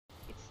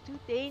too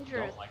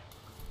dangerous. Don't like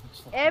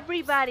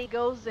Everybody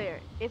goes there.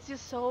 It's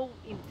just so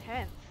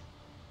intense.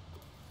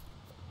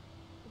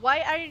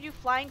 Why aren't you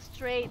flying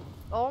straight?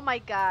 Oh my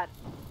god.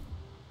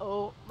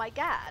 Oh my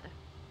god.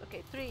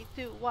 Okay, 3,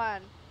 2,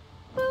 1.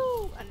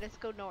 Woo! And let's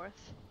go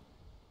north.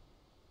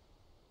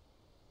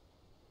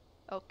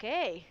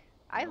 Okay.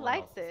 I No one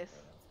like else is this.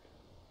 there,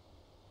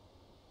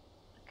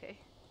 that's Okay.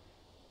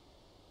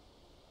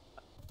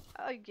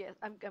 Oh yes,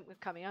 I'm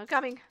coming. I'm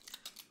coming.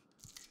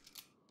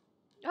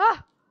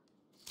 Ah!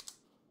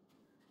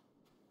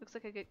 Looks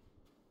like a good.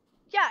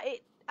 Yeah,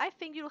 I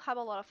think you'll have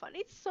a lot of fun.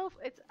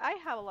 I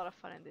have a lot of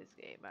fun in this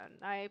game, and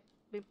I've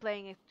been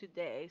playing it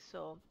today,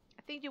 so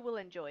I think you will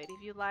enjoy it.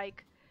 If you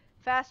like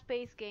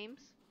fast-paced games,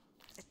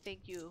 I think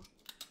you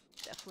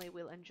definitely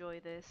will enjoy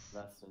this.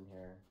 good. Vest in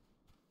here.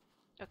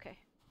 Okay.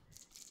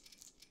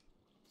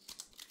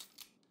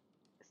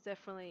 It's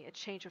definitely a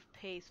change of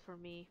pace for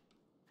me.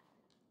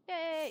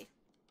 Yay!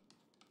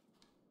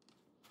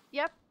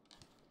 Yep.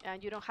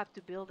 And you don't have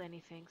to build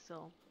anything,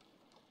 so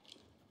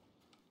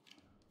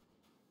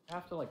You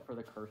have to, like, for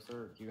the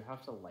cursor, do you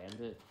have to land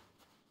it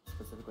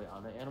specifically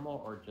on the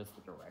animal or just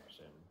the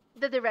direction?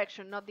 the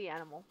direction, not the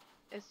animal.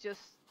 It's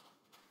just,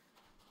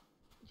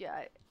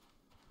 yeah,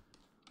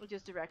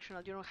 just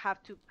directional. You don't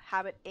have to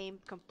have it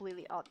aimed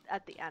completely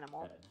at the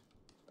animal. Okay.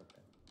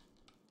 Okay.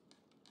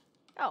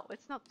 Oh,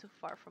 it's not too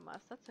far from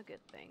us. That's a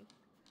good thing.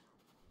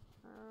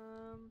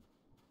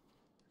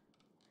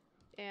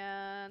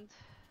 And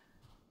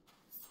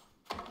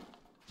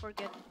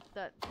forget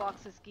that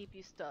boxes give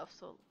you stuff,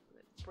 so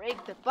let's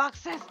break the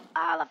boxes.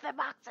 All of the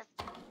boxes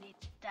need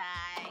to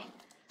die.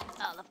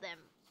 All of them.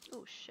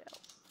 Ooh, shells.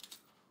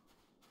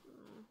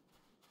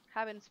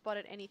 Haven't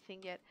spotted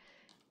anything yet.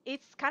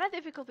 It's kind of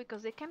difficult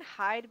because they can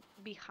hide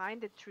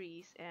behind the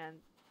trees and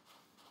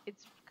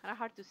it's kind of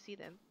hard to see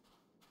them.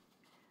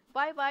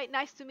 Bye bye.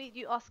 Nice to meet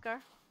you,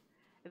 Oscar.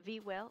 Be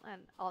well,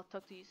 and I'll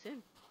talk to you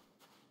soon.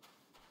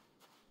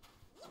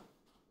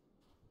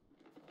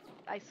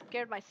 I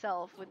scared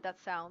myself with that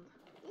sound.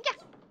 Yeah.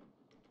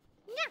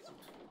 Yeah.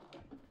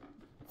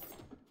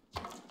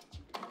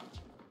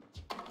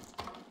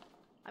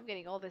 I'm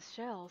getting all these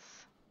shells.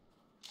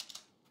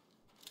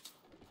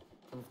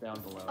 Comes down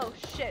below. Oh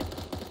shit.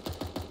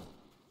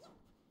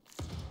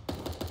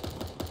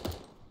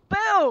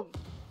 Boom!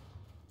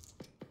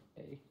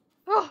 Hey.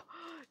 Oh,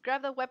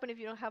 grab that weapon if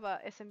you don't have a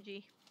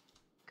SMG,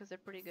 because they're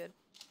pretty good.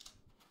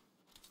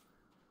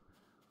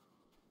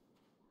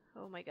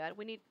 Oh my god,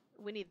 we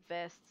need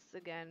vests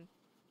again.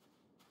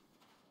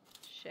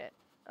 Shit.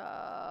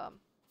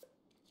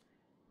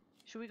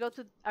 Should we go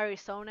to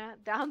Arizona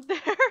down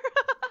there?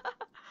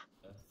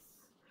 Yes.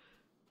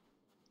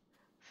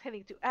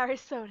 Heading to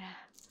Arizona.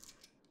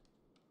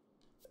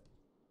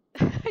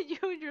 You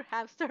and your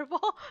hamster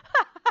ball.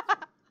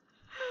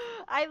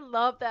 I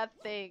love that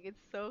thing.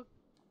 It's so.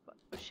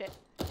 Oh shit.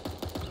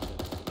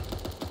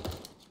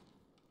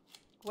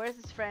 Where's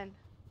his friend?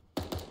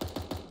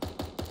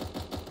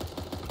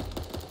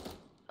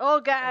 Oh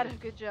god,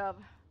 good job.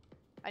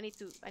 I need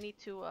to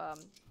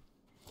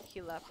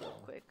heal up real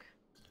quick.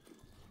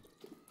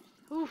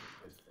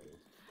 Oof.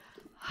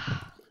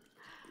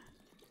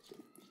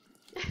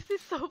 This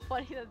is so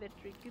funny that they're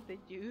drinking the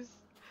juice.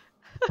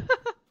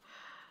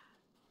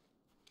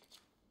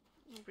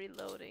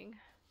 Reloading.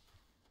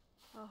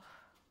 Oh,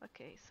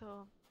 okay,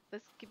 so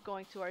let's keep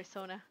going to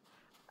Arizona.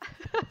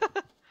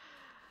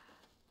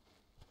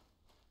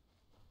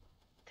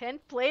 10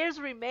 players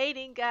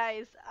remaining,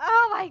 guys.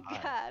 Oh my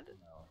god.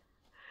 No.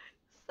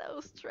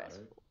 So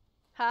stressful.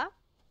 Huh?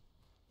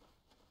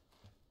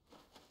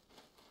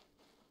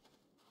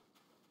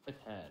 The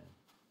 10.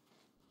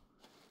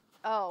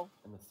 Oh.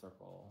 In the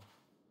circle.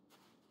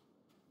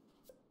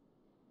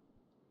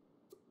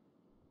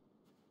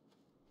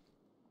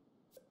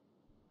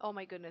 Oh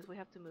my goodness, we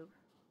have to move.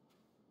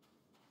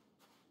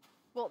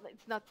 Well,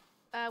 it's not.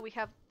 We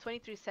have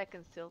 23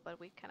 seconds still, but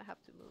we kind of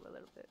have to move a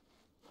little bit.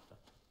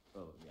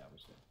 Oh, yeah, we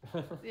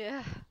should.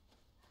 Yeah.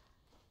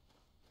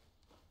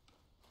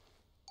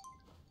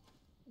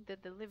 The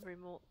delivery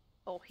mode.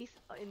 Oh, he's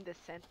in the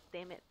scent.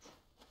 Damn it.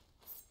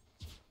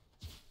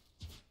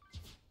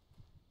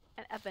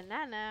 And a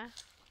banana.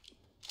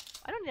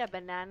 I don't need a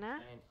banana.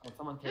 Oh,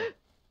 someone hit.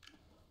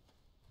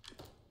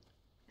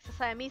 It's a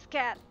Siamese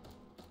cat.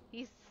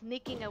 He's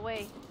sneaking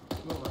away.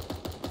 Move over.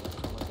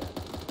 Oh my god.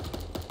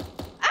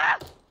 Ah!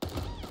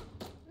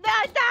 No,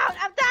 I'm down!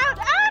 I'm down!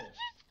 Ah!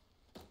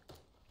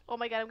 Oh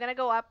my god, I'm gonna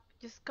go up.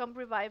 Just come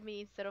revive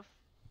me instead of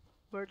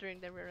murdering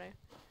them right now.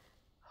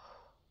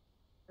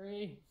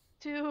 3.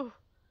 2.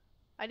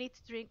 I need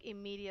to drink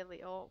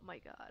immediately. Oh my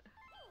god.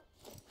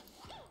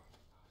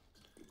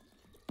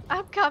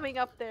 I'm coming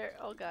up there.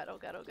 Oh god, oh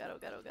god, oh god, oh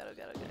god, oh god, oh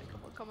god, oh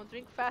god. Come on,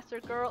 drink faster,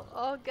 girl.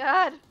 Oh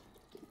god.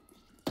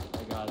 Oh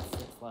my god,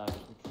 6 left.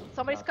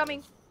 Somebody's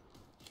coming.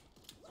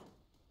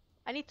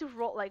 I need to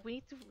roll. Like, we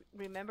need to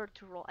remember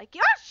to roll. Oh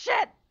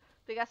shit!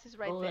 The gas is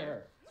right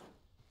there.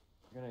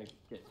 You're gonna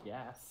get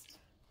gassed.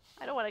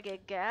 I don't want to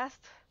get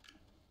gassed.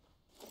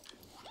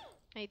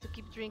 I need to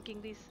keep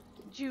drinking this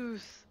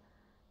juice.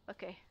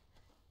 Okay.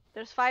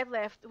 There's 5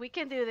 left. We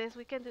can do this.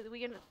 We can do. We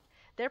can.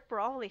 They're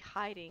probably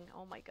hiding.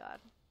 Oh my god.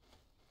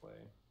 Wait.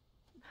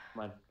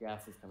 My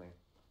gas is coming.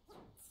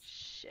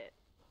 Shit.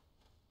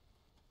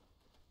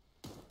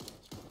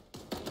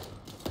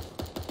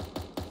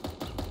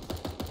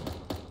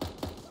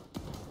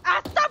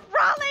 Ah! Stop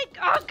rolling!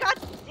 Oh god,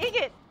 dang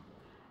it!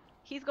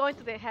 He's going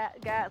to the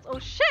gas. Oh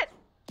shit!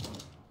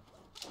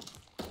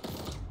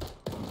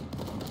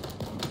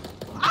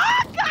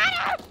 Oh,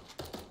 got him!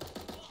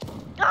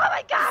 Oh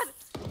my god!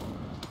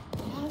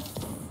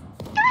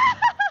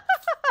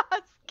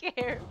 I'm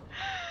scared.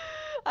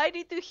 I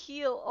need to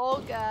heal.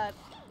 Oh god.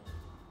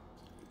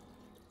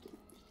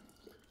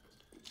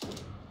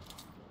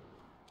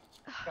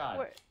 God.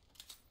 Where?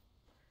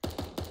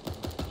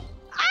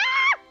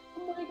 Ah!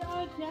 Oh my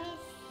god, yes!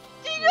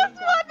 She just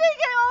won the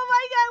game! Oh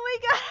my god, we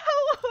gotta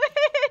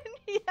win!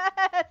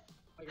 Yes!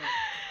 Oh my god.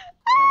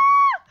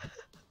 Ah!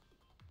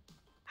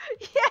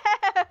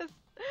 Yes!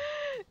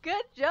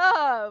 Good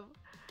job!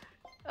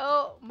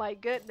 Oh my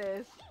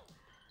goodness.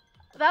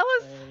 That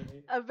was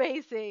Hey.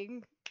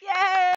 amazing. Yay!